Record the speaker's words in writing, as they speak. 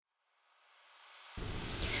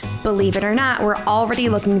Believe it or not, we're already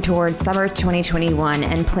looking towards summer 2021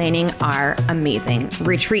 and planning our amazing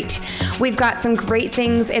retreat. We've got some great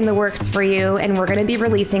things in the works for you, and we're going to be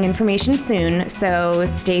releasing information soon, so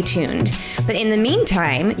stay tuned. But in the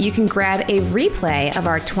meantime, you can grab a replay of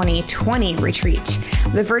our 2020 retreat.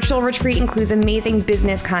 The virtual retreat includes amazing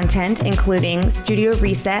business content, including studio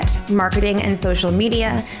reset, marketing and social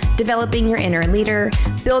media, developing your inner leader,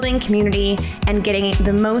 building community, and getting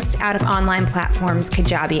the most out of online platforms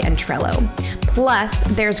Kajabi and Trello. Plus,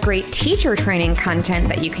 there's great teacher training content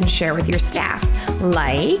that you can share with your staff,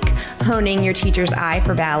 like honing your teacher's eye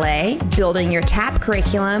for ballet, building your tap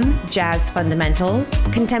curriculum, jazz fundamentals,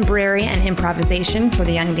 contemporary and improvisation for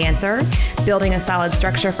the young dancer, building a solid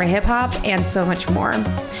structure for hip hop, and so much more.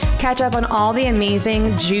 Catch up on all the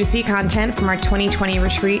amazing, juicy content from our 2020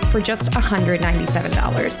 retreat for just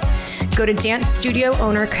 $197. Go to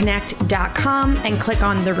dancestudioownerconnect.com and click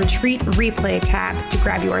on the Retreat Replay tab to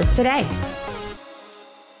grab yours today.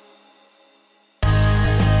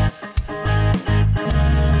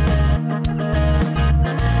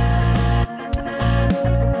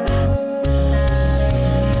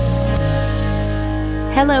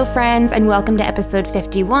 Hello, friends, and welcome to episode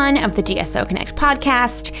 51 of the DSO Connect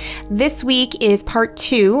podcast. This week is part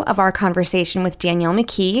 2 of our conversation with Danielle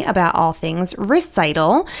McKee about all things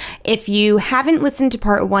recital. If you haven't listened to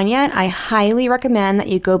part 1 yet, I highly recommend that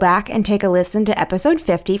you go back and take a listen to episode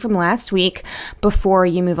 50 from last week before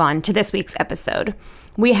you move on to this week's episode.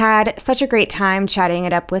 We had such a great time chatting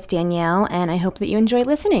it up with Danielle, and I hope that you enjoy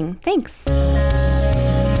listening. Thanks.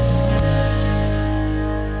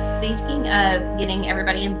 Speaking of getting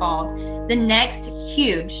everybody involved, the next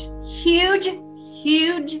huge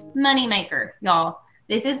moneymaker, y'all.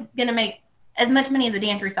 This is going to make as much money as a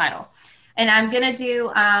dance recital. And I'm going to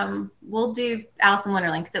do, we'll do Alice in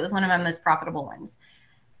Wonderland because it was one of my most profitable ones.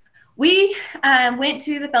 We went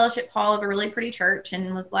to the fellowship hall of a really pretty church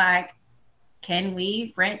and was like, can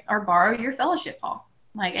we rent or borrow your fellowship hall?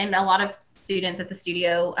 And a lot of students at the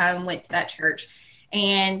studio went to that church.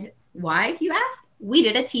 And why, you ask? We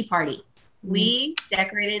did a tea party. We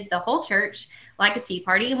decorated the whole church like a tea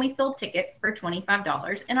party, and we sold tickets for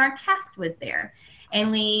 $25, and our cast was there.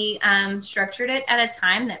 And we structured it at a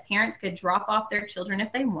time that parents could drop off their children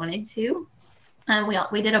if they wanted to.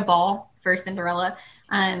 We did a ball for Cinderella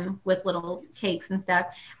with little cakes and stuff.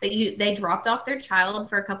 But they dropped off their child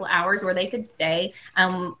for a couple hours, or they could stay.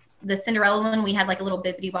 The Cinderella one, we had like a little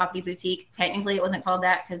Bibbidi Bobbidi boutique. Technically, it wasn't called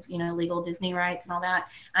that because, legal Disney rights and all that.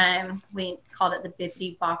 We called it the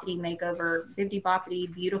Bibbidi Bobbidi Makeover, Bibbidi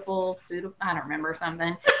Bobbidi Beautiful Food. I don't remember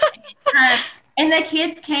something. And the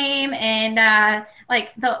kids came, and the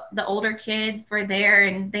older kids were there,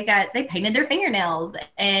 and they painted their fingernails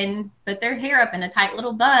and put their hair up in a tight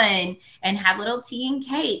little bun and had little tea and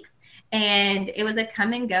cakes. And it was a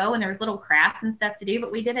come and go, and there was little crafts and stuff to do,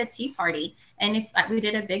 but we did a tea party, and we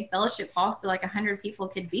did a big fellowship hall, so 100 people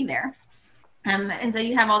could be there. And so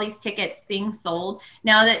you have all these tickets being sold.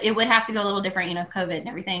 Now that it would have to go a little different, COVID and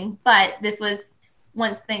everything, but this was,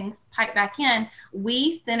 once things piped back in,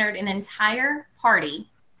 we centered an entire party.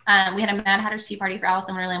 We had a Mad Hatter's Tea Party for Alice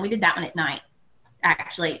in Wonderland. We did that one at night,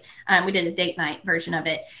 actually. We did a date night version of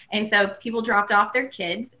it. And so people dropped off their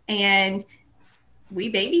kids, and we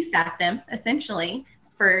babysat them essentially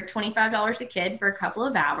for $25 a kid for a couple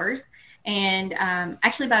of hours. And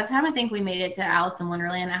actually, by the time I think we made it to Alice in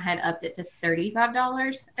Wonderland, I had upped it to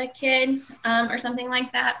 $35 a kid or something like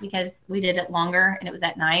that, because we did it longer and it was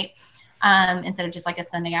at night instead of just like a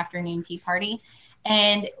Sunday afternoon tea party.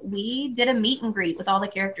 And we did a meet and greet with all the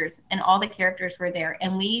characters, and all the characters were there.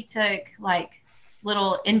 And we took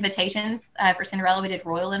little invitations for Cinderella. We did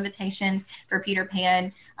royal invitations for Peter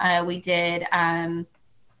Pan. We did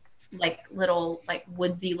little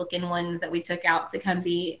woodsy looking ones that we took out to come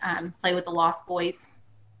play with the Lost Boys.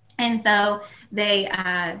 And so the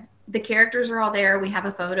characters are all there. We have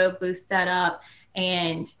a photo booth set up,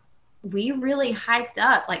 and we really hyped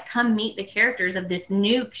up, come meet the characters of this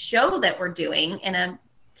new show that we're doing in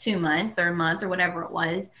 2 months or a month or whatever it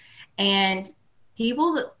was. And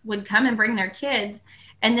people would come and bring their kids.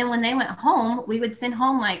 And then when they went home, we would send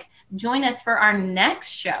home, join us for our next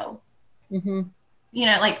show. Mm-hmm.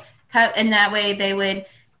 And that way they would,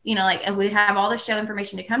 we'd have all the show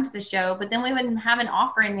information to come to the show, but then we would have an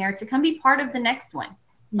offer in there to come be part of the next one.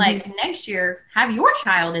 Mm-hmm. Next year, have your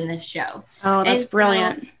child in this show. Oh, that's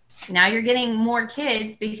brilliant. So now you're getting more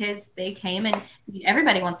kids because they came, and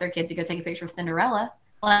everybody wants their kid to go take a picture with Cinderella.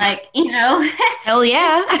 Hell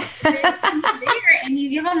yeah. And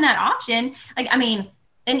you give them that option. An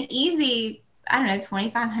easy,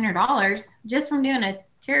 $2,500 just from doing a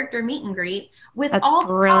character meet and greet with That's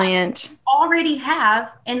brilliant. All already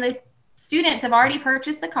have, and the students have already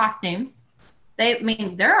purchased the costumes.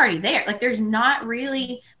 They're already there. Like, there's not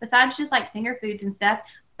really, besides just like finger foods and stuff.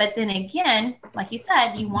 But then again, like you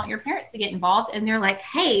said, you want your parents to get involved, and they're like,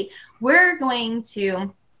 hey, we're going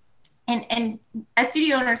to, and as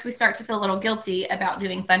studio owners, we start to feel a little guilty about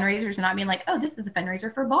doing fundraisers and not being like, oh, this is a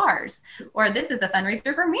fundraiser for bars, or this is a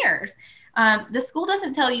fundraiser for mirrors. The school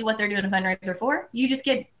doesn't tell you what they're doing a fundraiser for. You just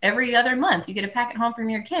get every other month, you get a packet home from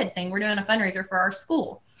your kids saying, we're doing a fundraiser for our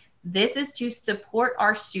school. This is to support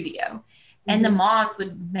our studio. And the moms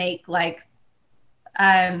would make like,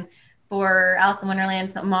 for Alice in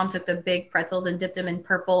Wonderland, mom took the big pretzels and dipped them in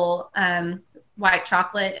purple white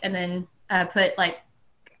chocolate, and then put like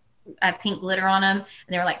a pink glitter on them, and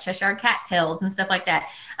they were like Cheshire cat tails and stuff like that.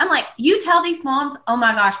 I'm like, you tell these moms, oh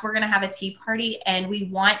my gosh, we're gonna have a tea party and we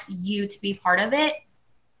want you to be part of it,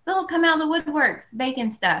 they'll come out of the woodworks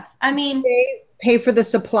baking stuff. I mean, they pay for the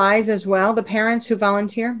supplies as well, the parents who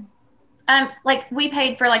volunteer? Like, we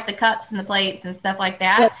paid for like the cups and the plates and stuff like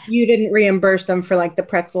that. But you didn't reimburse them for like the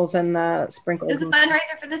pretzels and the sprinkles? It was a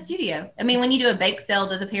fundraiser for the studio. I mean, when you do a bake sale,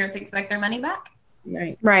 does the parents expect their money back?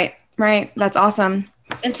 Right. That's awesome.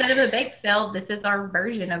 Instead of a bake sale, this is our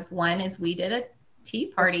version of one. Is we did a tea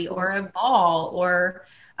party or a ball, or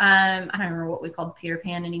I don't remember what we called Peter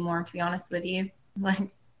Pan anymore, to be honest with you. Like,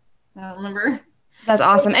 I don't remember. That's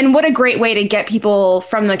awesome. And what a great way to get people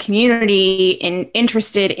from the community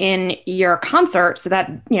interested in your concert so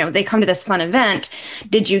that, you know, they come to this fun event.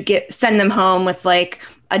 Did you send them home with like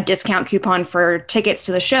a discount coupon for tickets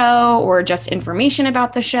to the show, or just information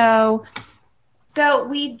about the show? So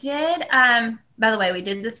we did, by the way, we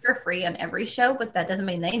did this for free on every show, but that doesn't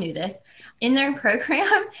mean they knew this. In their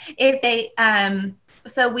program, if they,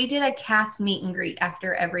 so we did a cast meet and greet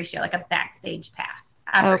after every show, like a backstage pass.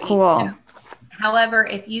 Oh, cool. However,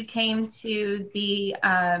 if you came to the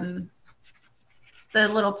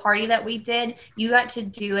little party that we did, you got to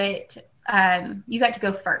do it. You got to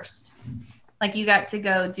go first. Like, you got to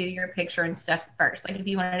go do your picture and stuff first. Like, if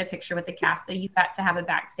you wanted a picture with the cast, so you got to have a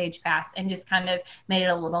backstage pass, and just kind of made it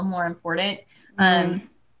a little more important.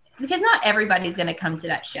 Because not everybody's going to come to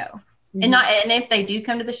that show. And if they do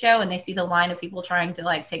come to the show and they see the line of people trying to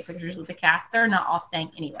like take pictures with the cast, they're not all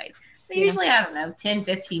staying anyways. So usually, I don't know, 10,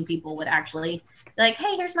 15 people would actually be like,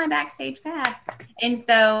 hey, here's my backstage pass. And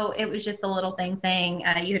so it was just a little thing saying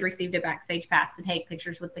you had received a backstage pass to take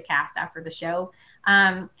pictures with the cast after the show.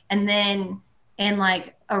 And then, and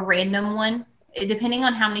like a random one, depending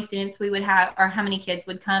on how many students we would have or how many kids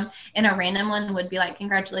would come, and a random one would be like,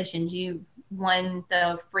 congratulations, you won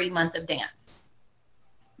the free month of dance.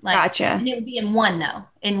 Like, gotcha. And it would be in one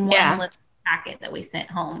little packet that we sent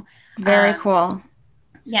home. Very cool.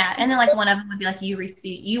 Yeah. And then like one of them would be like,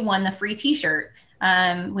 you won the free t-shirt.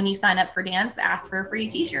 When you sign up for dance, ask for a free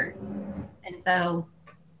t-shirt. And so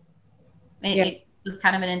it was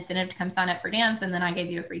kind of an incentive to come sign up for dance. And then I gave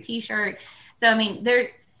you a free t-shirt. So, I mean,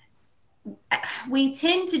 we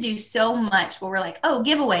tend to do so much where we're like, oh,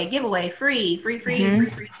 giveaway, free,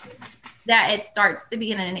 that it starts to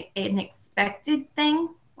be an expected thing.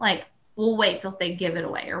 Like, we'll wait till they give it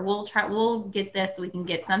away, or we'll get this so we can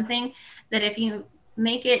get something. That if you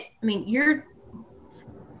make it, I mean,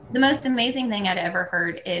 the most amazing thing I'd ever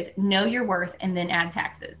heard is know your worth and then add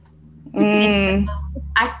taxes. So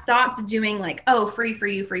I stopped doing like, oh, free for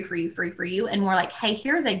you. And we're like, hey,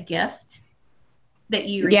 here's a gift that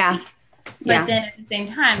you received. But then at the same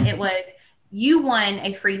time, it was, you won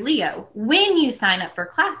a free Leo. When you sign up for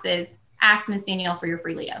classes, ask Miss Danielle for your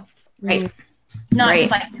free Leo. Right. Not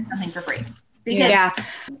just like something for free. Because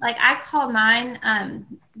like, I call mine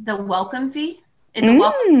the welcome fee. It's a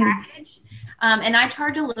welcome package. And I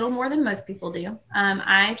charge a little more than most people do.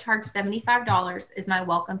 I charge $75 is my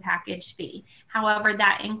welcome package fee. However,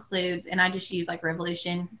 that includes, and I just use like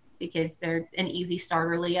Revolution because they're an easy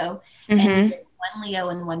starter Leo. And you get one Leo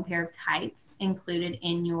and one pair of tights included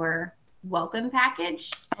in your welcome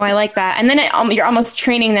package. Oh, I like that. And then you're almost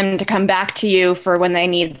training them to come back to you for when they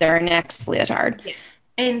need their next leotard. Yeah.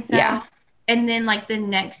 And so, and then like the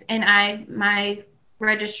next, and my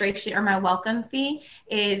registration or my welcome fee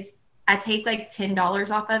is, I take like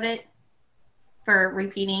 $10 off of it for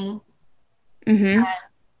repeating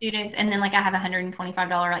students. And then like I have $125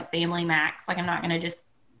 like family max. Like, I'm not going to just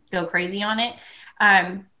go crazy on it.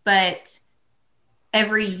 But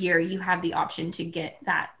every year you have the option to get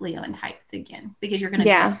that Leo and tights again, because you're going to.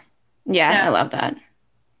 Yeah. So I love that.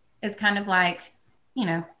 It's kind of like, you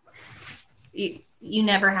know, you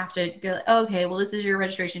never have to go, okay, well, this is your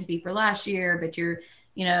registration fee for last year, but you're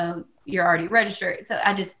you're already registered. So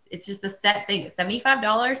it's just a set thing. It's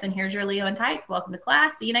 $75 and here's your Leo in tights. Welcome to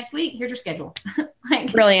class. See you next week. Here's your schedule.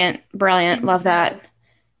 Like, Brilliant. Love that.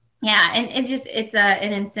 Yeah. And it's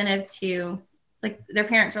an incentive to, like, their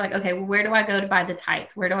parents are like, okay, well, where do I go to buy the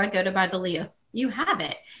tights? Where do I go to buy the Leo? You have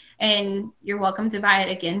it. And you're welcome to buy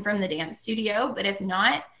it again from the dance studio. But if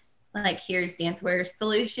not, like, here's Dancewear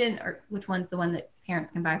Solution, or which one's the one that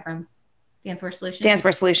parents can buy from? Dancewear Solutions.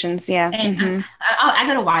 Dancewear Solutions, yeah. And I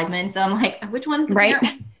go to Wiseman, so I'm like, which one's the right?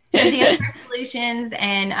 So Dancewear Solutions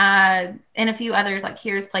and a few others. Like,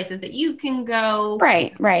 here's places that you can go.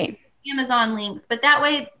 Right. Amazon links, but that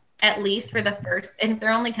way, at least for the first, and if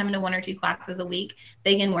they're only coming to 1 or 2 classes a week,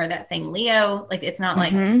 they can wear that same Leo. Like, it's not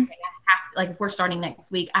like, okay, like if we're starting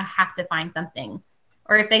next week, I have to find something.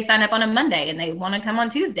 Or if they sign up on a Monday and they want to come on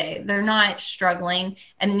Tuesday, they're not struggling.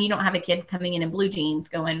 And then you don't have a kid coming in blue jeans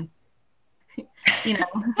going, you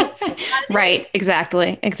know. Right.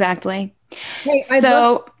 Exactly. Hey, I'd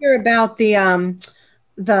love to hear about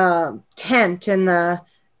the tent and the.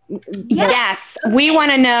 Yes. We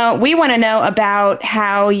want to know about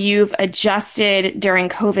how you've adjusted during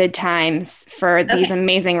COVID times for these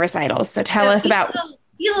amazing recitals. So tell us about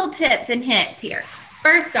few little tips and hints here.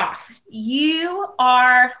 First off, you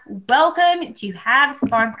are welcome to have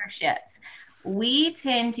sponsorships. We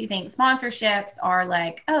tend to think sponsorships are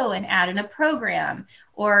like, oh, an ad in a program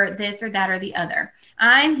or this or that or the other.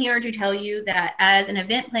 I'm here to tell you that as an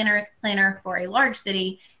event planner for a large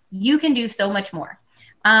city, you can do so much more.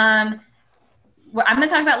 What I'm going to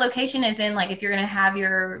talk about location is in, like, if you're going to have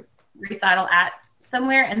your recital at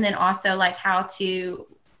somewhere, and then also like how to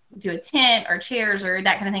do a tent or chairs or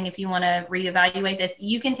that kind of thing. If you want to reevaluate this,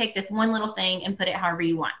 you can take this one little thing and put it however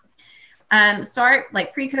you want. Start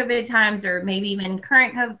like pre-COVID times, or maybe even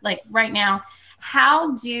current COVID, like right now.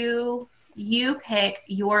 How do you pick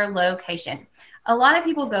your location? A lot of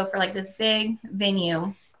people go for like this big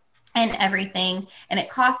venue and everything, and it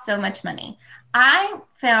costs so much money. I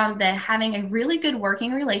found that having a really good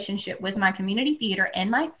working relationship with my community theater and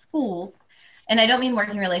my schools, and I don't mean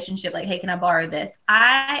working relationship like, hey, can I borrow this?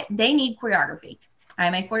 They need choreography.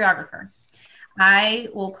 I'm a choreographer. I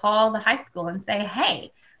will call the high school and say,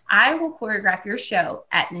 hey, I will choreograph your show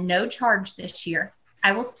at no charge this year.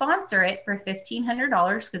 I will sponsor it for $1,500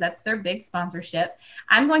 because that's their big sponsorship.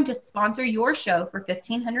 I'm going to sponsor your show for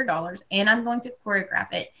 $1,500 and I'm going to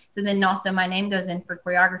choreograph it. So then also my name goes in for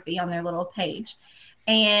choreography on their little page.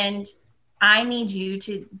 And I need you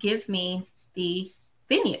to give me the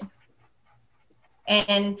venue.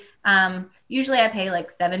 And usually I pay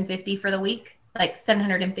like $750 for the week, like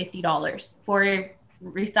 $750 for a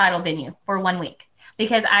recital venue for 1 week.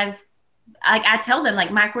 Because I tell them,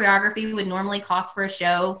 like, my choreography would normally cost for a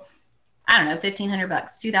show, I don't know, $1,500,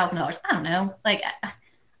 $2,000. I don't know. Like,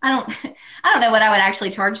 I don't know what I would actually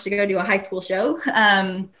charge to go do a high school show,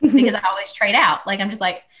 because I always trade out. Like, I'm just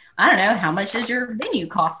like, I don't know, how much does your venue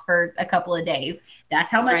cost for a couple of days?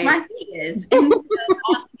 That's how much my fee is. And so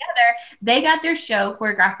all together, they got their show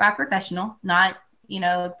choreographed by a professional, not,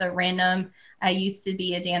 the random, I used to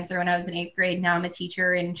be a dancer when I was in 8th grade. Now I'm a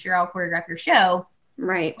teacher and sure, I'll choreograph your show.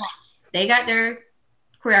 Right. They got their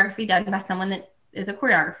choreography done by someone that is a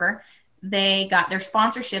choreographer. They got their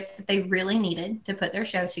sponsorship that they really needed to put their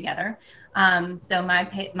show together. So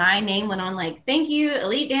my name went on, like, thank you,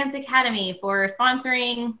 Elite Dance Academy, for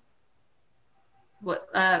sponsoring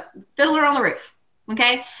Fiddler on the Roof.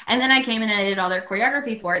 Okay. And then I came in and I did all their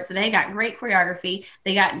choreography for it. So they got great choreography.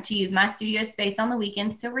 They got to use my studio space on the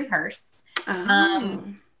weekends to rehearse.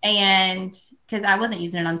 And because I wasn't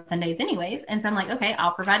using it on Sundays anyways. And so I'm like, okay,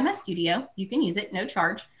 I'll provide my studio. You can use it, no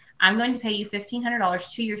charge. I'm going to pay you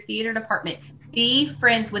 $1,500 to your theater department. Be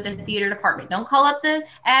friends with the theater department. Don't call up the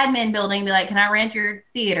admin building and be like, can I rent your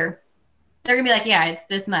theater? They're going to be like, yeah, it's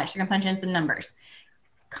this much. They're going to punch in some numbers.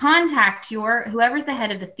 Contact whoever's the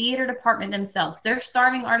head of the theater department themselves. They're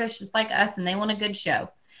starving artists just like us, and they want a good show.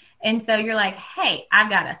 And so you're like, hey, I've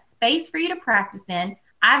got a space for you to practice in.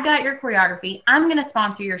 I've got your choreography. I'm going to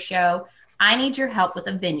sponsor your show. I need your help with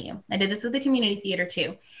a venue. I did this with the community theater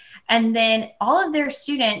too. And then all of their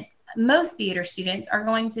students, most theater students, are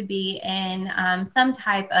going to be in some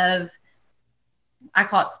type of, I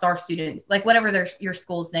call it star students, like whatever your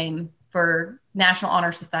school's name for National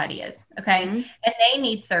Honor Society is. Okay. Mm-hmm. And they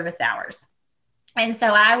need service hours. And so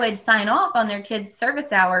I would sign off on their kids'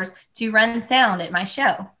 service hours to run sound at my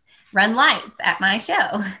show, run lights at my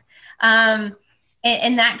show.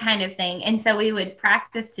 And that kind of thing. And so we would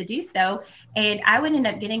practice to do so. And I would end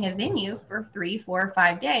up getting a venue for 3, 4, or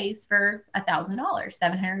 5 days for $1,000,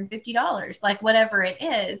 $750, like whatever it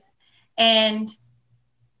is. And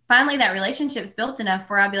finally that relationship's built enough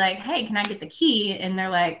where I'll be like, hey, can I get the key? And they're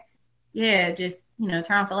like, yeah, just, turn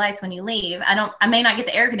off the lights when you leave. I may not get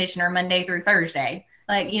the air conditioner Monday through Thursday,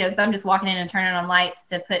 because I'm just walking in and turning on lights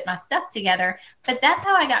to put my stuff together. But that's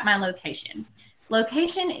how I got my location.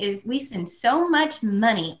 Location is, we spend so much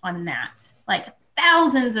money on that, like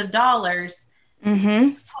thousands of dollars.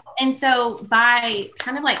 Mm-hmm. And so by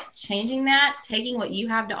kind of like changing that, taking what you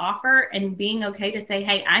have to offer and being okay to say,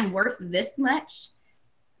 hey, I'm worth this much,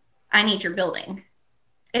 I need your building.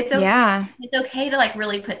 It's okay. Yeah. It's okay to like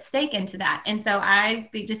really put stake into that. And so I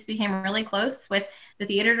just became really close with the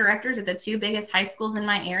theater directors at the two biggest high schools in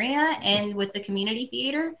my area and with the community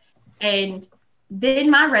theater. And then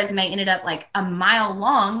my resume ended up like a mile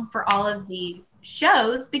long for all of these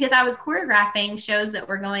shows because I was choreographing shows that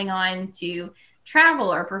were going on to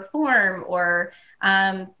travel or perform, or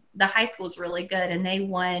the high school's really good and they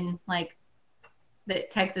won like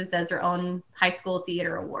that Texas does their own high school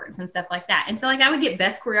theater awards and stuff like that. And so like I would get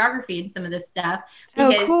best choreography in some of this stuff.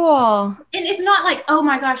 Because, cool. And it's not like, oh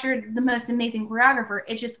my gosh, you're the most amazing choreographer.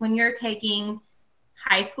 It's just when you're taking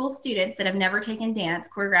high school students that have never taken dance,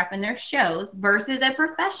 choreographing their shows versus a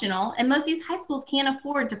professional. And most of these high schools can't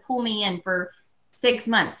afford to pull me in for 6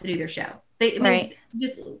 months to do their show. They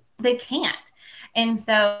can't. And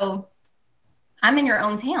so I'm in your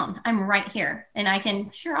own town. I'm right here. And I'll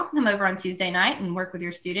come over on Tuesday night and work with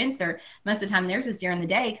your students, or most of the time theirs is during the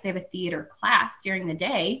day because they have a theater class during the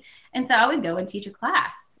day. And so I would go and teach a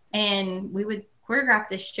class and we would choreograph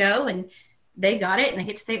this show and they got it and they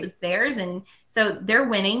get to say it was theirs. And so they're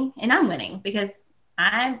winning and I'm winning because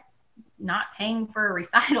I'm not paying for a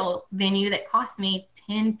recital venue that cost me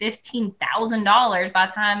 $10,000-$15,000 by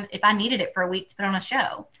the time if I needed it for a week to put on a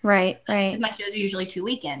show. Right. Because my shows are usually 2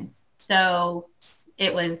 weekends. So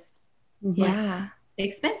it was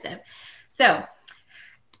expensive. So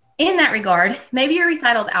in that regard, maybe your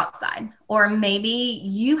recital's outside, or maybe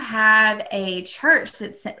you have a church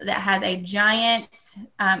that has a giant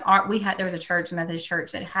there was a church, a Methodist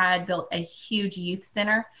church, that had built a huge youth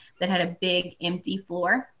center that had a big empty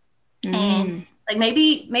floor. And like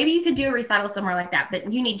maybe you could do a recital somewhere like that,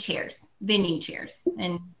 but you need chairs, venue chairs.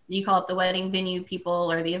 And you call up the wedding venue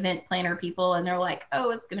people or the event planner people, and they're like, oh,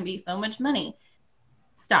 it's going to be so much money.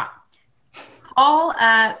 Stop. Call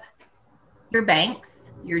up your banks,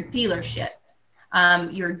 your dealerships,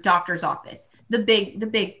 your doctor's office, the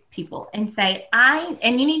big people, and say,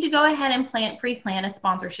 and you need to go ahead and pre-plan a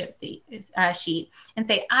sponsorship sheet and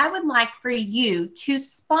say, I would like for you to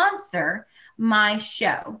sponsor my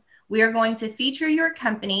show. We are going to feature your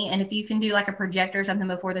company. And if you can do like a projector or something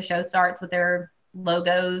before the show starts with their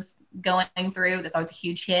logos going through, that's always a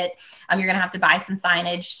huge hit. You're going to have to buy some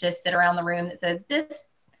signage to sit around the room that says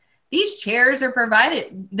these chairs are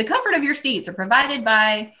provided, the comfort of your seats are provided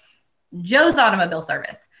by Joe's Automobile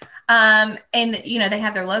Service. And they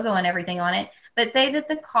have their logo and everything on it, but say that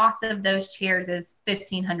the cost of those chairs is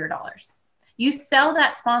 $1,500. You sell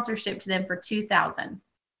that sponsorship to them for $2,000.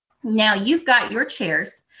 Now you've got your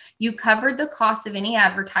chairs, you covered the cost of any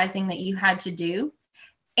advertising that you had to do,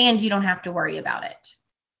 and you don't have to worry about it.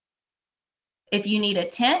 If you need a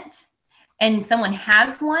tent and someone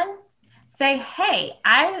has one, say, hey,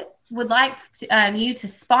 I would like you to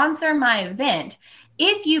sponsor my event.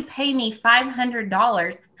 If you pay me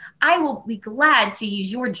 $500, I will be glad to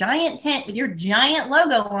use your giant tent with your giant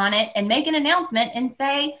logo on it and make an announcement and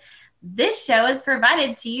say, this show is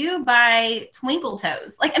provided to you by Twinkle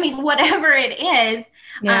Toes. Whatever it is.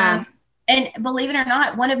 Yeah. And believe it or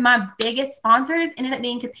not, one of my biggest sponsors ended up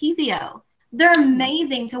being Capezio. They're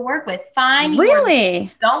amazing to work with.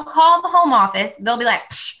 Don't call the home office. They'll be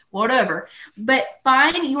like, whatever. But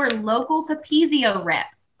find your local Capezio rep.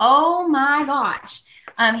 Oh my gosh.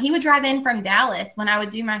 He would drive in from Dallas when I would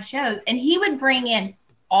do my shows, and he would bring in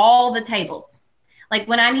all the tables. Like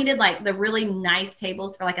when I needed like the really nice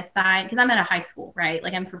tables for like a sign, because I'm at a high school, right?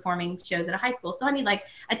 Like I'm performing shows at a high school. So I need like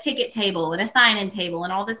a ticket table and a sign-in table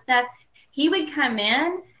and all this stuff. He would come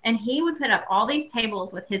in and he would put up all these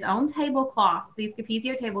tables with his own tablecloths, these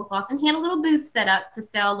Capezio tablecloths, and he had a little booth set up to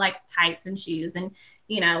sell like tights and shoes and,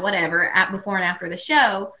 whatever at before and after the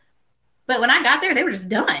show. But when I got there, they were just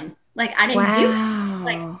done. Like I didn't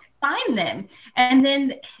do find them. And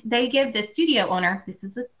then they give the studio owner, this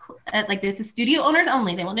is studio owners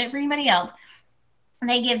only. They won't do it for anybody else. And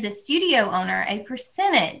they give the studio owner a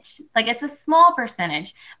percentage, like it's a small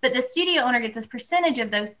percentage, but the studio owner gets a percentage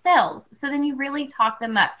of those sales. So then you really talk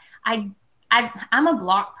them up. I'm a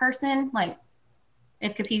block person. Like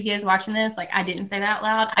if Capezio is watching this, like I didn't say that out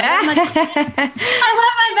loud. I love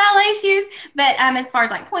my ballet shoes, but as far as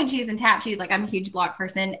like point shoes and tap shoes, like I'm a huge block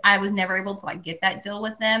person. I was never able to like get that deal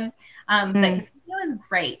with them. But Capezio is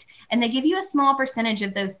great. And they give you a small percentage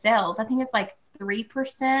of those sales. I think it's like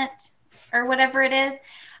 3% or whatever it is.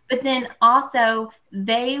 But then also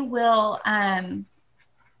they will,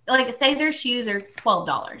 like say their shoes are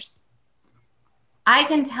 $12. I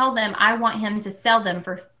can tell them I want him to sell them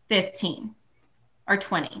for 15 or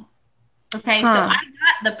 20. Okay. So I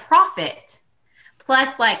got the profit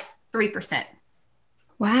plus like 3%.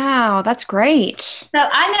 Wow, that's great. So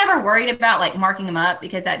I never worried about like marking them up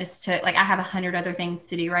because that just took, like I have 100 other things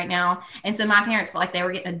to do right now. And so my parents felt like they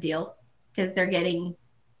were getting a deal because they're getting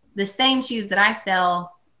the same shoes that I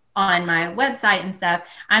sell on my website and stuff.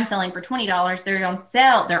 I'm selling for $20. They're on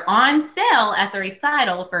sale at the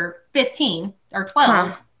recital for 15 or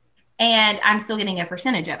 12. And I'm still getting a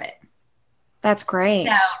percentage of it. That's great.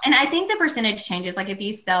 So, and I think the percentage changes. Like if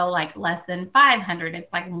you sell like less than 500,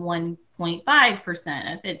 it's like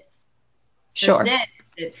 1.5%. If it's sure.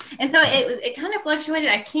 And so it kind of fluctuated.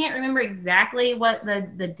 I can't remember exactly what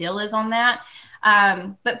the deal is on that.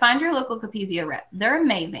 But find your local Capezio rep. They're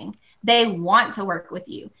amazing. They want to work with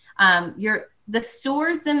you. The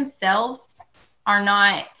stores themselves are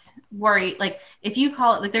not worried. Like if you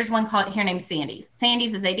call it, like there's one called here named Sandy's.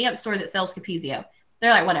 Sandy's is a dance store that sells Capezio.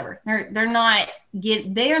 They're like, whatever. They're not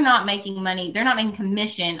making money. They're not making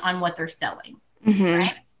commission on what they're selling.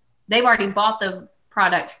 Right? They've already bought the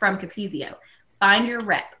product from Capezio. Find your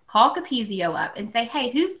rep. Call Capezio up and say, hey,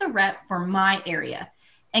 who's the rep for my area?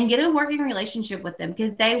 And get a working relationship with them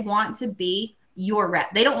because they want to be your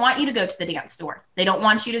rep. They don't want you to go to the dance store. They don't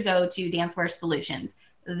want you to go to Dancewear Solutions.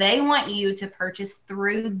 They want you to purchase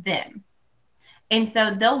through them. And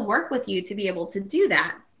so they'll work with you to be able to do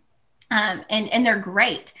that. And they're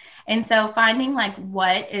great. And so finding like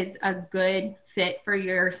what is a good fit for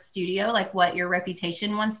your studio, like what your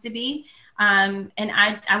reputation wants to be. And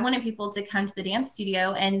I wanted people to come to the dance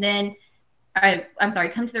studio and then come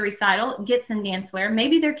to the recital, get some dance wear.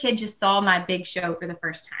 Maybe their kid just saw my big show for the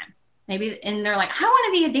first time. And they're like, I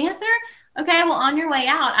want to be a dancer. Okay, well, on your way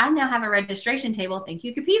out, I now have a registration table. Thank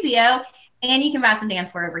you, Capezio. And you can buy some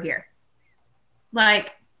dance wear over here.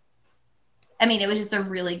 It was just a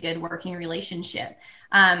really good working relationship.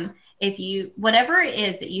 Whatever it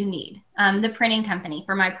is that you need, the printing company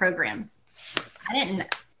for my programs, I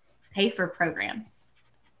didn't pay for programs.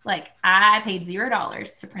 Like I paid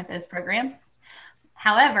 $0 to print those programs.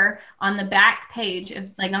 However, on the back page of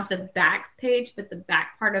not the back page, but the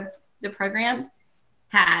back part of the programs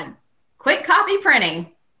had Quick Copy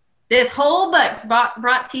Printing. This whole book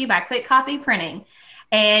brought to you by Quick Copy Printing.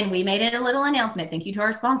 And we made it a little announcement. Thank you to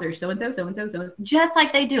our sponsors, so-and-so, so-and-so, so just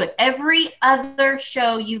like they do it. Every other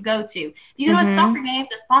show you go to. If you go to a soccer game,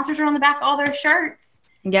 the sponsors are on the back of all their shirts.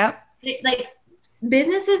 Yep.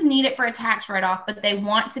 Businesses need it for a tax write-off, but they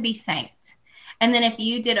want to be thanked. And then if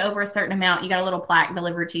you did over a certain amount, you got a little plaque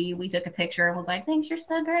delivered to you. We took a picture and was like, thanks, you're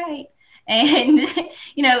so great. And,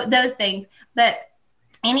 those things. But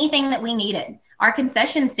anything that we needed. Our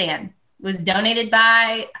concession stand was donated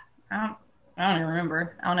by, I don't even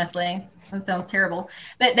remember, honestly. That sounds terrible.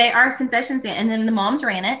 But they are concession stand. And then the moms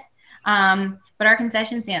ran it. But our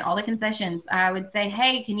concession stand, all the concessions, I would say,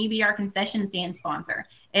 hey, can you be our concession stand sponsor?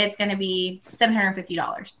 It's going to be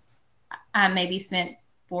 $750. I maybe spent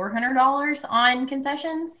 $400 on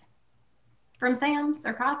concessions from Sam's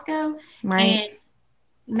or Costco. Right. And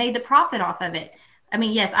made the profit off of it.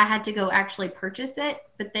 Yes, I had to go actually purchase it,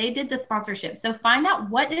 but they did the sponsorship. So find out,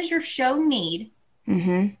 what does your show need?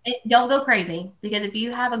 Don't go crazy, because if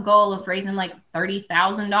you have a goal of raising like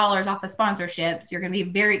 $30,000 off of sponsorships, you're going to be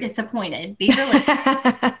very disappointed. Be realistic.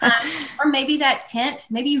 Or maybe that tent,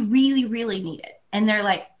 maybe you really, really need it. And they're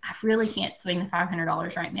like, I really can't swing the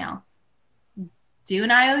 $500 right now. Do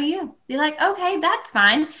an IOU. Be like, okay, that's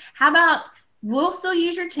fine. How about we'll still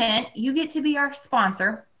use your tent. You get to be our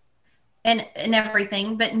sponsor and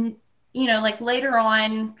everything. But later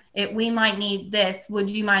on, we might need this. Would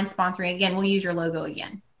you mind sponsoring again? We'll use your logo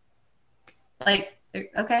again.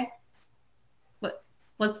 Okay.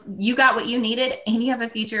 You got what you needed, and you have a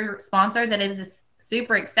future sponsor that is just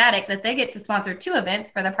super ecstatic that they get to sponsor 2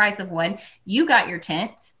 events for the price of one. You got your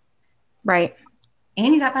tent. Right.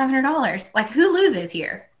 And you got $500. Who loses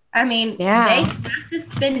here? They have to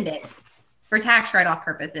spend it for tax write-off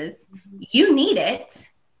purposes. You need it.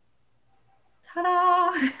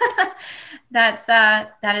 Ta-da!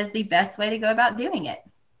 That is the best way to go about doing it.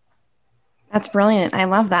 That's brilliant. I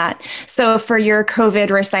love that. So for your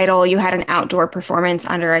COVID recital, you had an outdoor performance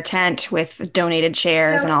under a tent with donated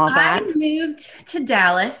chairs and all of that. I moved to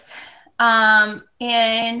Dallas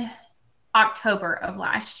in October of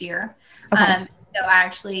last year. Okay. So I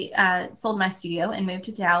actually sold my studio and moved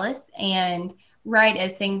to Dallas. And right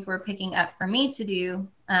as things were picking up for me to do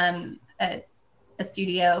a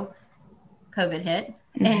studio, COVID hit.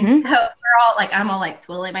 And so we're all like, I'm all like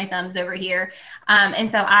twiddling my thumbs over here.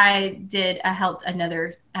 And so I helped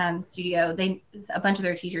another studio. A bunch of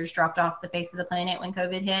their teachers dropped off the face of the planet when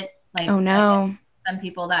COVID hit. Like, oh no. Some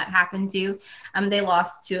people that happened to, they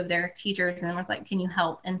lost 2 of their teachers and was like, can you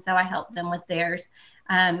help? And so I helped them with theirs.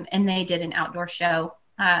 And they did an outdoor show.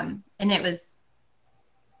 And they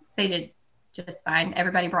did just fine.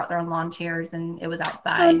 Everybody brought their own lawn chairs and it was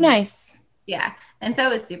outside. Oh, nice. Yeah. And so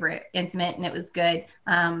it was super intimate and it was good.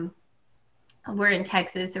 We're in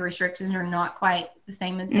Texas. The restrictions are not quite the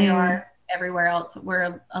same as they are everywhere else.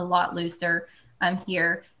 We're a lot looser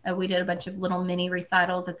here. We did a bunch of little mini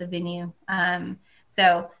recitals at the venue.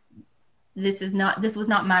 So this was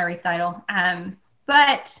not my recital.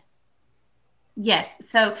 But yes,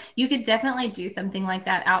 so you could definitely do something like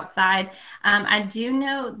that outside. I do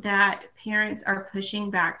know that parents are pushing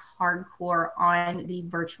back hardcore on the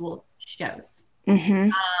virtual shows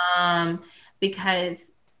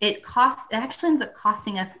because it actually ends up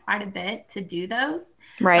costing us quite a bit to do those.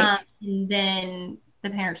 Right. And then the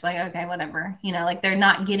parents are like, okay, whatever, like they're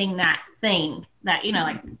not getting that thing that,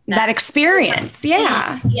 like that experience.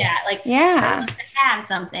 Yeah. Yeah. Like, yeah, to have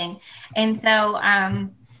something. And so,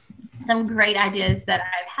 some great ideas that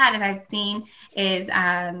I've had and I've seen is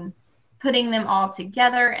putting them all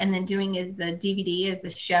together and then doing as a DVD, as a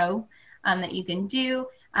show that you can do.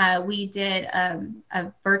 We did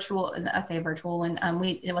a virtual, I say a virtual one,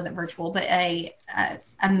 it wasn't virtual, but a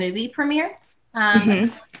movie premiere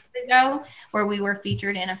ago where we were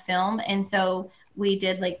featured in a film. And so we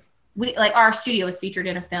did our studio was featured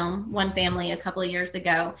in a film, One Family, a couple of years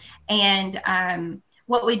ago. And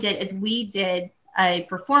what we did is we did a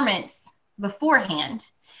performance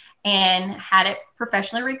beforehand and had it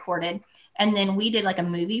professionally recorded. And then we did like a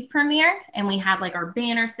movie premiere and we had like our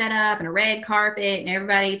banner set up and a red carpet and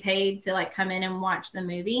everybody paid to like come in and watch the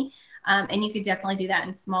movie. And you could definitely do that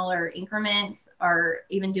in smaller increments or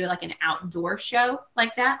even do like an outdoor show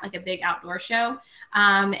like that, like a big outdoor show,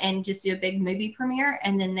 and just do a big movie premiere.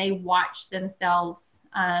 And then they watch themselves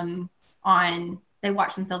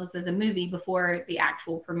as a movie before the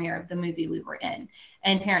actual premiere of the movie we were in.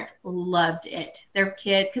 And parents loved it. Their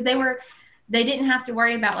kid, because they didn't have to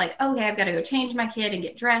worry about like, okay, I've got to go change my kid and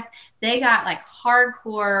get dressed. They got like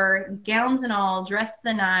hardcore gowns and all, dressed to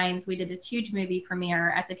the nines. We did this huge movie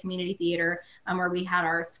premiere at the community theater where we had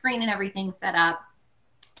our screen and everything set up.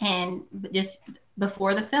 And just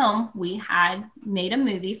before the film, we had made a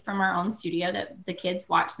movie from our own studio that the kids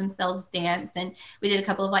watched themselves dance. And we did a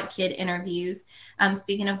couple of like kid interviews.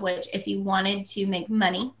 Speaking of which, if you wanted to make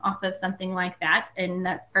money off of something like that, and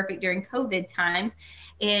that's perfect during COVID times,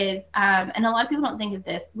 is, and a lot of people don't think of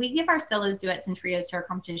this, we give our solos, duets, and trios to our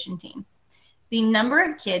competition team. The number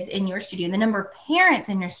of kids in your studio, the number of parents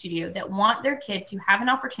in your studio that want their kid to have an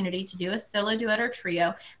opportunity to do a solo, duet, or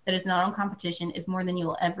trio that is not on competition is more than you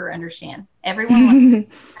will ever understand. Everyone wants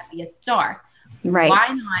to be a star. Right.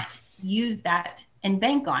 Why not use that and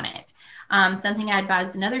bank on it? Something I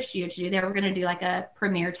advised another studio to do, they were going to do like a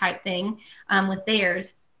premiere type thing with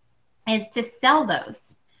theirs, is to sell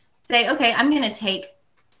those. Say, okay, I'm going to take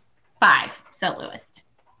 5 soloists.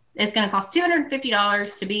 It's going to cost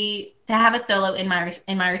 $250 to have a solo in my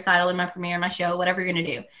recital, in my premiere, my show, whatever you're going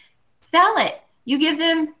to do. Sell it. You give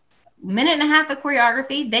them a minute and a half of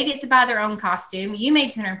choreography. They get to buy their own costume. You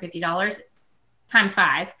made $250 times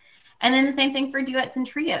 5. And then the same thing for duets and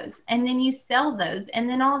trios. And then you sell those. And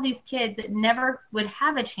then all these kids that never would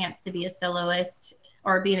have a chance to be a soloist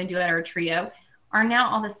or be in a duet or a trio are now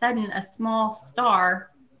all of a sudden a small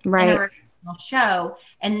star. Right. Show.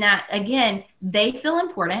 And that, again, they feel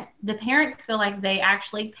important. The parents feel like they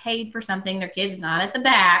actually paid for something. Their kid's not at the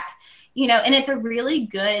back, and it's a really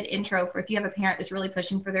good intro for if you have a parent that's really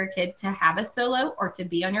pushing for their kid to have a solo or to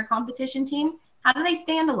be on your competition team. How do they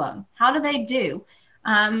stand alone? How do they do?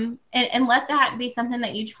 And let that be something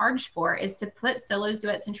that you charge for, is to put solos,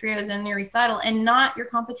 duets, and trios in your recital and not your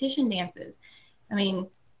competition dances. I mean,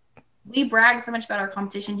 we brag so much about our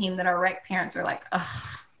competition team that our rec parents are like, ugh.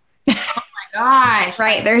 Gosh.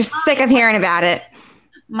 Right. They're sick of hearing about it.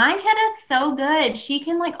 My kid is so good. She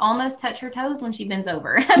can like almost touch her toes when she bends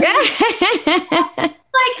over. And you're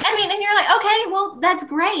like, okay, well, that's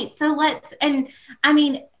great. So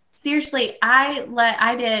seriously,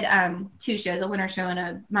 I did 2 shows, a winter show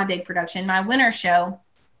and my big production. My winter show,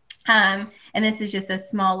 and this is just a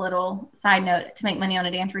small little side note to make money on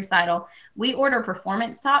a dance recital. We order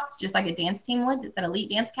performance tops, just like a dance team would, that said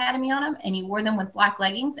Elite Dance Academy on them, and you wore them with black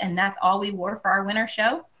leggings, and that's all we wore for our winter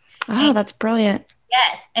show. Oh, that's brilliant.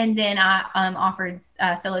 Yes. And then I offered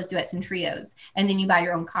solos, duets, and trios. And then you buy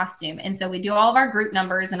your own costume. And so we do all of our group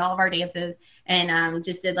numbers and all of our dances, and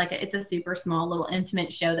just did like it's a super small little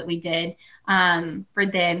intimate show that we did for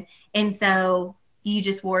them. And so you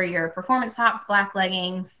just wore your performance tops, black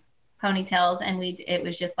leggings, ponytails, and it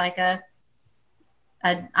was just like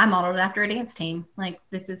I modeled it after a dance team. Like,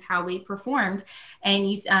 this is how we performed.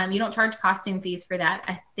 And you don't charge costume fees for that.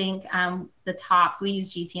 I think the tops, we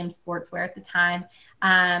used GTM Sportswear at the time,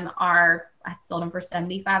 I sold them for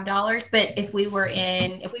 $75. But if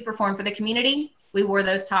we performed for the community, we wore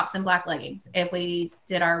those tops and black leggings. If we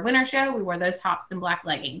did our winter show, we wore those tops and black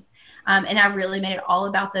leggings. And I really made it all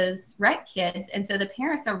about those rec kids. And so the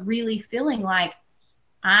parents are really feeling like,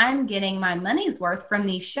 I'm getting my money's worth from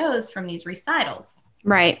these shows, from these recitals.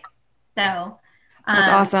 Right. So that's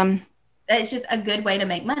awesome. It's just a good way to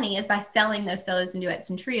make money is by selling those solos and duets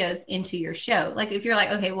and trios into your show. Like, if you're like,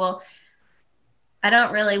 okay, well, I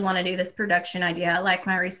don't really want to do this production idea. I like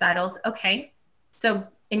my recitals. Okay. So,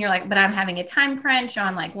 and you're like, but I'm having a time crunch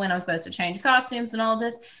on like when I'm supposed to change costumes and all of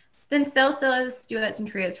this, then sell solos, duets, and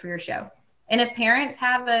trios for your show. And if parents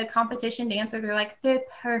have a competition dancer, they're like, they're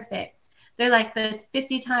perfect. They're like the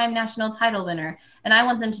 50-time national title winner, and I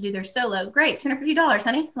want them to do their solo. Great, $250,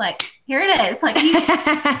 honey. Like, here it is. Like,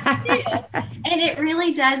 and it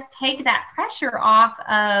really does take that pressure off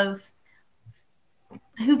of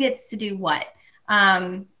who gets to do what.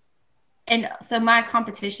 And so my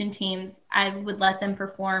competition teams, I would let them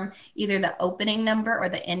perform either the opening number or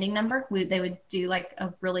the ending number. They would do like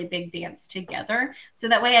a really big dance together. So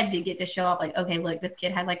that way I did get to show off like, okay, look, this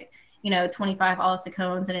kid has like, 25 Alice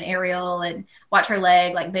and an aerial, and watch her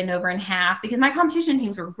leg like bend over in half, because my competition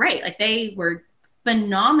teams were great. Like, they were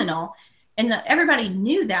phenomenal, and everybody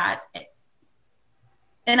knew that.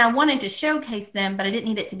 And I wanted to showcase them, but I didn't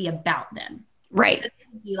need it to be about them. Right. So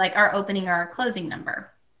do like our opening or our closing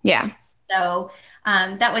number. Yeah. So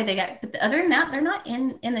that way but other than that, they're not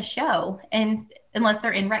in the show, and unless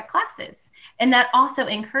they're in rec classes. And that also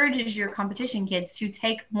encourages your competition kids to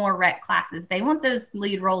take more rec classes. They want those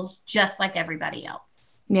lead roles just like everybody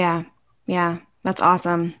else. Yeah. Yeah. That's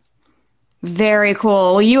awesome. Very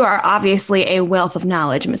cool. Well, you are obviously a wealth of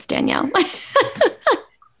knowledge, Miss Danielle.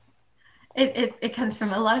 It comes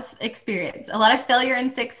from a lot of experience, a lot of failure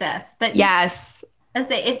and success. But yes, I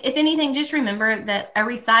say, if anything, just remember that a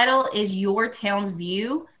recital is your town's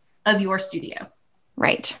view of your studio.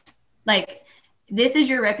 Right. Like, this is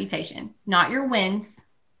your reputation, not your wins,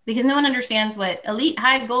 because no one understands what elite,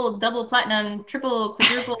 high, gold, double, platinum, triple,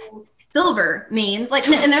 quadruple, silver means. Like,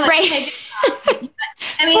 and they're like, right. Hey,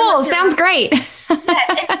 I mean, cool. Sounds great.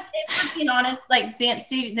 if being honest, like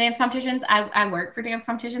dance competitions, I work for dance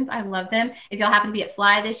competitions. I love them. If y'all happen to be at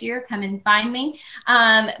Fly this year, come and find me.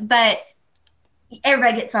 But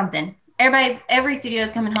everybody gets something. Every studio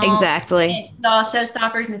is coming home. Exactly. Y'all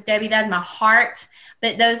showstoppers, Miss Debbie, that's my heart.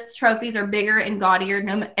 But those trophies are bigger and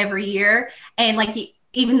gaudier every year. And like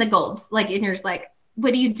even the golds, like, and you're just like,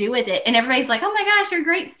 what do you do with it? And everybody's like, oh my gosh, you're a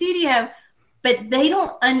great studio. But they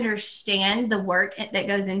don't understand the work that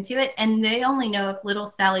goes into it. And they only know if little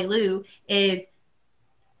Sally Lou is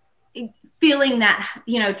feeling that,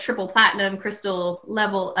 triple platinum crystal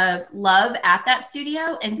level of love at that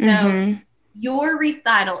studio. And so your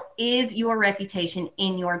recital is your reputation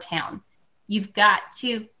in your town. You've got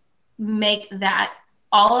to make that,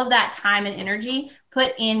 all of that time and energy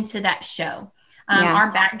put into that show.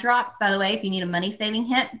 Our backdrops, by the way, if you need a money saving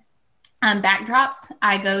hint, backdrops,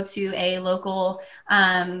 I go to a local,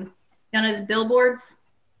 the billboards.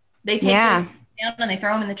 They take those down and they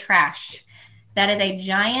throw them in the trash. That is a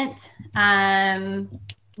giant,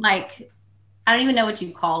 like, I don't even know what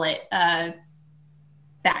you call it,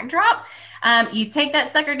 backdrop. You take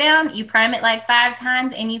that sucker down, you prime it like 5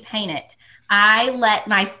 times, and you paint it. I let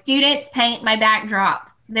my students paint my backdrop.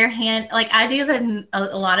 Their hand, like, I do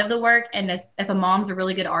a lot of the work, and if a mom's a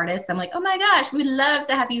really good artist, I'm like, oh my gosh, we'd love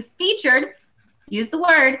to have you featured, use the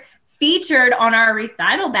word, featured on our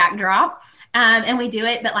recital backdrop. And we do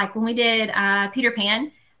it, but like when we did Peter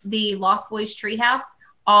Pan, the Lost Boys Treehouse,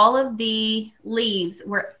 all of the leaves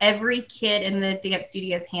were every kid in the dance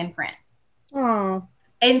studio's handprint. Oh.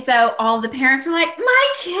 And so all the parents were like, my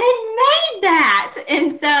kid made that.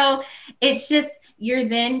 And so it's just, you're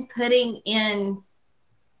then putting in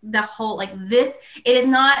the whole, like, this, it's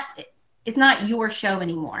not your show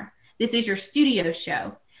anymore. This is your studio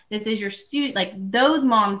show. This is your studio. Like, those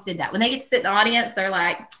moms did that. When they get to sit in the audience, they're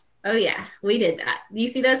like, oh yeah, we did that. You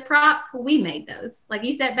see those props? We made those. Like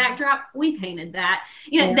you said, backdrop, we painted that.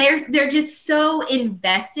 They're just so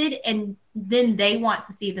invested, and then they want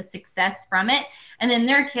to see the success from it. And then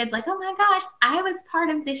their kids like, oh my gosh, I was part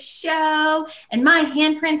of this show and my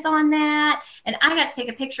handprint's on that. And I got to take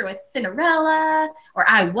a picture with Cinderella, or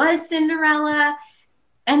I was Cinderella.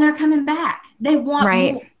 And they're coming back. They want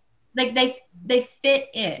more. Like they fit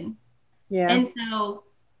in. Yeah. And so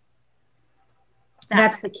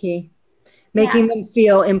that's the key. Making them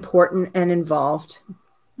feel important and involved.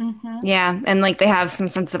 Mm-hmm. Yeah. And like they have some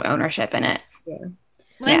sense of ownership in it. Yeah.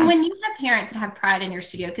 When you have parents that have pride in your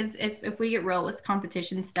studio, because if we get real with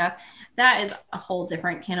competition stuff, that is a whole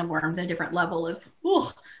different can of worms and a different level of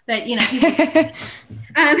that, you know, people,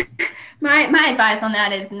 my advice on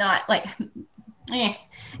that is not like,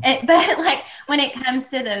 but like when it comes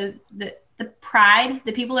to the pride,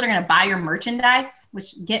 the people that are going to buy your merchandise,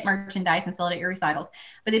 which get merchandise and sell it at your recitals,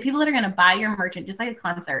 but the people that are going to buy your merchant, just like a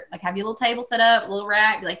concert, like have your little table set up, a little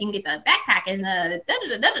rack, like you can get the backpack and the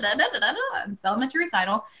and sell them at your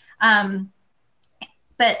recital.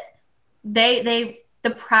 But the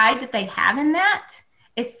pride that they have in that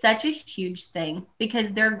is such a huge thing,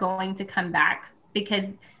 because they're going to come back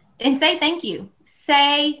and say thank you.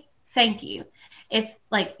 Say thank you. If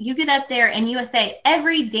like you get up there and you say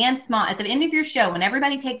every dance mom at the end of your show, when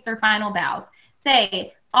everybody takes their final bows,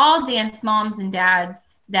 say all dance moms and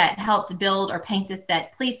dads that helped build or paint this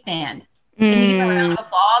set, please stand. And you give a round of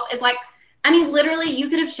applause. It's like, I mean, literally you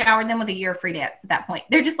could have showered them with a year of free dance at that point.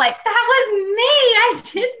 They're just like, that was me. I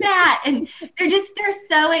did that. And they're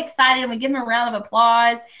so excited. And we give them a round of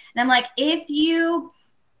applause. And I'm like, if you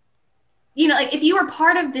were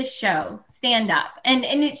part of this show, stand up. And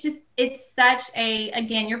it's such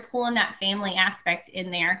again, you're pulling that family aspect in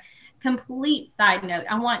there. Complete side note.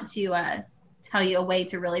 I want to tell you a way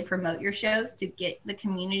to really promote your shows to get the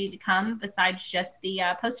community to come besides just the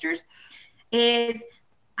posters is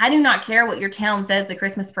I do not care what your town says the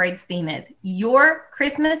Christmas parade's theme is. Your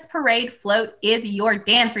Christmas parade float is your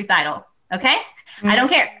dance recital. Okay. Mm-hmm. I don't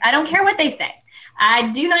care. I don't care what they say.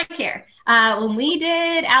 I do not care. When we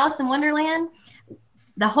did Alice in Wonderland,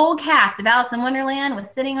 the whole cast of Alice in Wonderland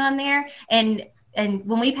was sitting on there, and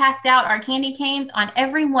when we passed out our candy canes, on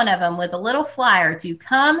every one of them was a little flyer to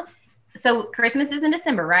come. So Christmas is in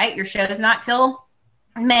December, right? Your show is not till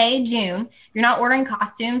May, June. You're not ordering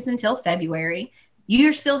costumes until February.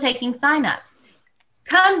 You're still taking signups.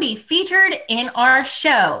 Come be featured in our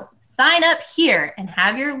show. Sign up here and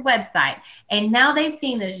have your website. And now they've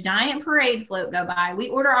seen this giant parade float go by. We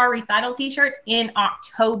order our recital t-shirts in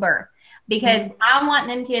October because I want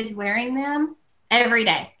them kids wearing them every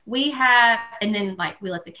day. And then like we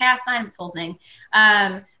let the cast sign this whole thing.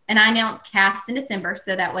 And I announce cast in December.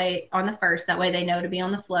 So that way on the 1st, that way they know to be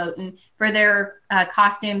on the float. And for their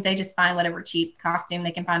costumes, they just find whatever cheap costume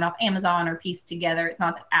they can find off Amazon or piece together. It's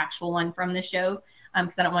not the actual one from the show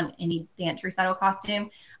because I don't want any dance recital costume.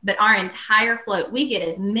 But our entire float, we get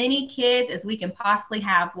as many kids as we can possibly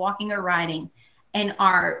have walking or riding. And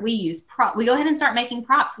we go ahead and start making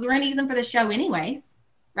props because we're going to use them for the show anyways,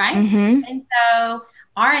 right? Mm-hmm. And so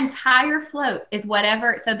our entire float is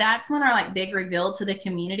whatever. So that's when our like big reveal to the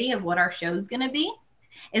community of what our show is going to be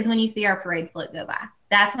is when you see our parade float go by.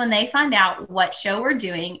 That's when they find out what show we're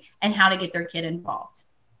doing and how to get their kid involved.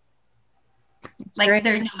 That's like great.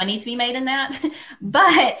 There's no money to be made in that,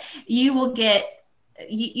 but you'll get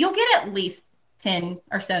at least 10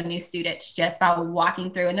 or so new students just by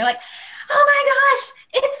walking through and they're like, oh my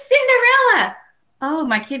gosh, it's Cinderella. Oh,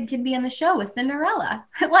 my kid can be in the show with Cinderella.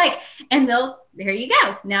 And there you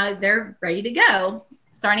go. Now they're ready to go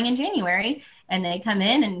starting in January and they come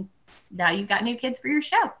in and now you've got new kids for your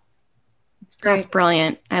show. That's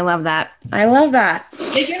brilliant. I love that.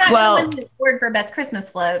 If you're not going to win the award for best Christmas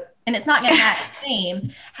float and it's not going to have the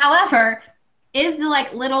theme. However, is the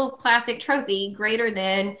like little plastic trophy greater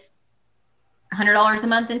than $100 a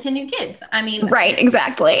month and 10 new kids? I mean, right.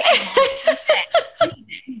 Exactly.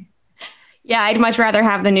 Yeah, I'd much rather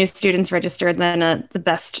have the new students registered than the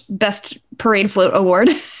best parade float award.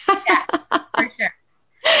 Yeah, for sure.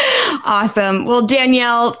 Awesome. Well,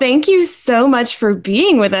 Danielle, thank you so much for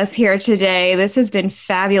being with us here today. This has been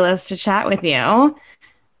fabulous to chat with you.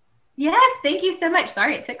 Yes, thank you so much.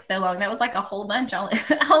 Sorry it took so long. That was like a whole bunch. No,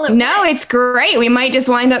 it's great. We might just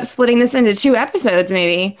wind up splitting this into 2 episodes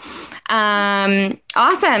maybe.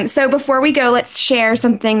 Awesome. So before we go, let's share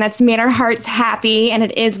something that's made our hearts happy, and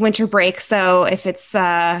it is winter break. So if it's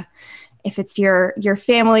your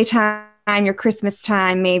family time, your Christmas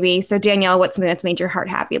time, maybe. So Danielle, what's something that's made your heart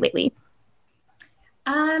happy lately?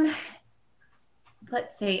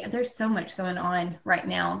 Let's see. There's so much going on right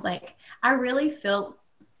now. Like I really feel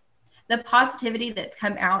the positivity that's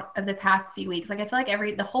come out of the past few weeks. Like I feel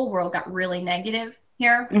like the whole world got really negative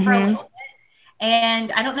here for a little bit.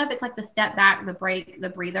 And I don't know if it's like the step back, the break, the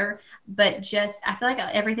breather, but just, I feel like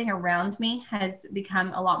everything around me has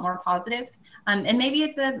become a lot more positive. And maybe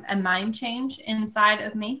it's a mind change inside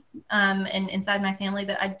of me and inside my family,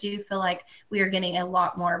 but I do feel like we are getting a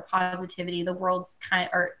lot more positivity. The world's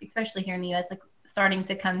or especially here in the US, like starting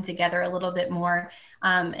to come together a little bit more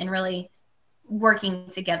and really working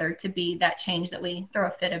together to be that change that we throw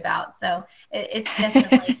a fit about. So it's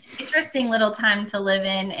definitely an interesting little time to live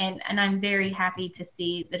in. And I'm very happy to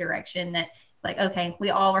see the direction that, like, okay,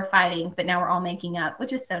 we all were fighting, but now we're all making up,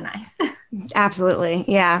 which is so nice. Absolutely.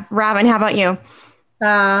 Yeah. Robin, how about you?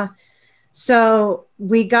 So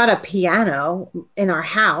we got a piano in our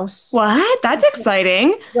house. What? That's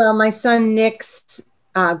exciting. Well, my son Nick's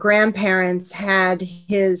grandparents had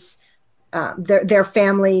his their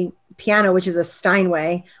family piano, which is a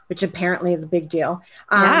Steinway, which apparently is a big deal.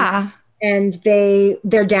 Yeah. And they're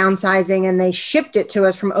downsizing, and they shipped it to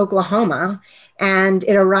us from Oklahoma, and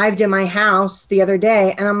it arrived in my house the other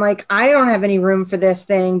day. And I'm like, I don't have any room for this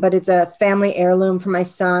thing, but it's a family heirloom for my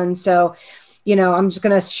son. So, I'm just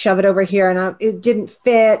going to shove it over here, and it didn't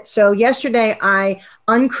fit. So yesterday I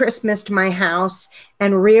unchristmased my house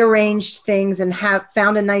and rearranged things and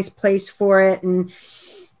found a nice place for it. And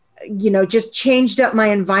just changed up my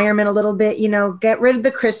environment a little bit, get rid of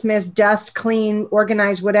the Christmas, dust, clean,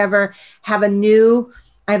 organize, whatever, I have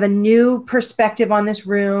a new perspective on this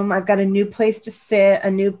room. I've got a new place to sit,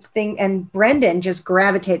 a new thing. And Brendan just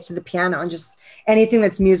gravitates to the piano, and just anything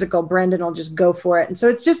that's musical, Brendan will just go for it. And so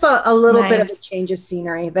it's just a little bit of a change of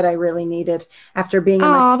scenery that I really needed after being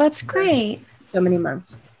in that's great. So many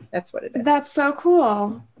months. That's what it is. That's so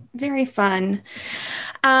cool. Very fun.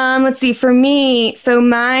 Let's see, for me, so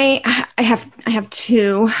I have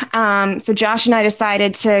two. So Josh and I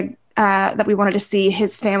decided that we wanted to see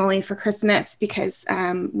his family for Christmas because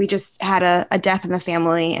we just had a death in the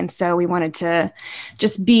family. And so we wanted to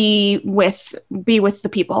just be with the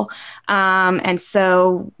people. And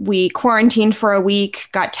so we quarantined for a week,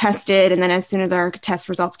 got tested. And then as soon as our test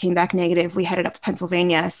results came back negative, we headed up to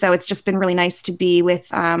Pennsylvania. So it's just been really nice to be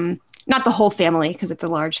with, not the whole family because it's a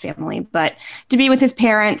large family, but to be with his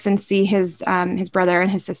parents and see his brother and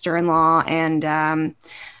his sister-in-law and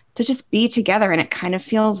to just be together. And it kind of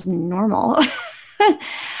feels normal.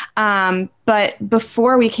 But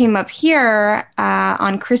before we came up here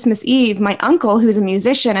on Christmas Eve, my uncle, who's a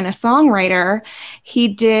musician and a songwriter, he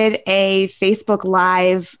did a Facebook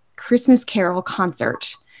Live Christmas Carol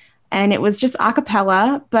concert. And it was just a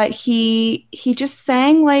cappella, but he just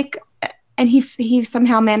sang and he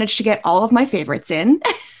somehow managed to get all of my favorites in.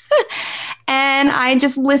 And I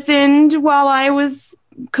just listened while I was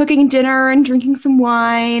cooking dinner and drinking some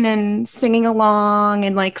wine and singing along.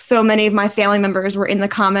 And so many of my family members were in the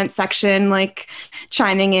comment section,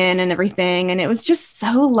 chiming in and everything. And it was just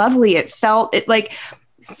so lovely. It felt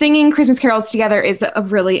singing Christmas carols together is a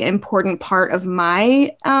really important part of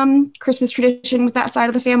my Christmas tradition with that side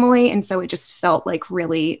of the family. And so it just felt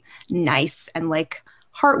really nice and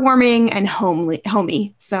heartwarming and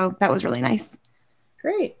homey. So that was really nice.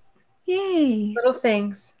 Great. Yay. Little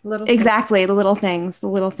things. Exactly. The little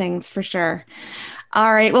things for sure.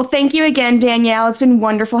 All right. Well, thank you again, Danielle. It's been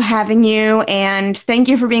wonderful having you. And thank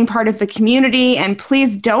you for being part of the community. And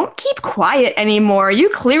please don't keep quiet anymore. You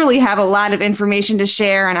clearly have a lot of information to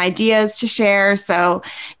share and ideas to share. So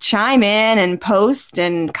chime in and post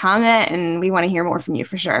and comment. And we want to hear more from you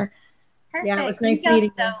for sure. Perfect. Yeah, it was nice meeting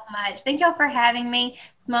you so much. Thank y'all for having me.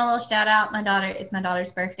 Small little shout out. It's my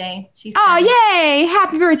daughter's birthday. Yay!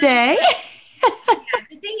 Happy birthday!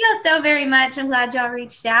 Thank y'all so very much. I'm glad y'all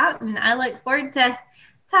reached out, and I look forward to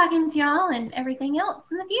talking to y'all and everything else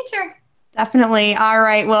in the future. Definitely. All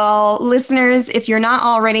right. Well, listeners, if you're not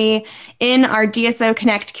already in our DSO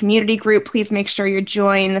Connect community group, please make sure you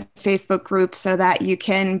join the Facebook group so that you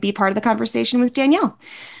can be part of the conversation with Danielle.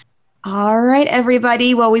 All right,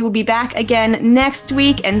 everybody. Well, we will be back again next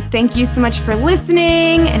week. And thank you so much for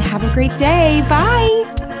listening and have a great day.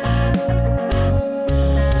 Bye.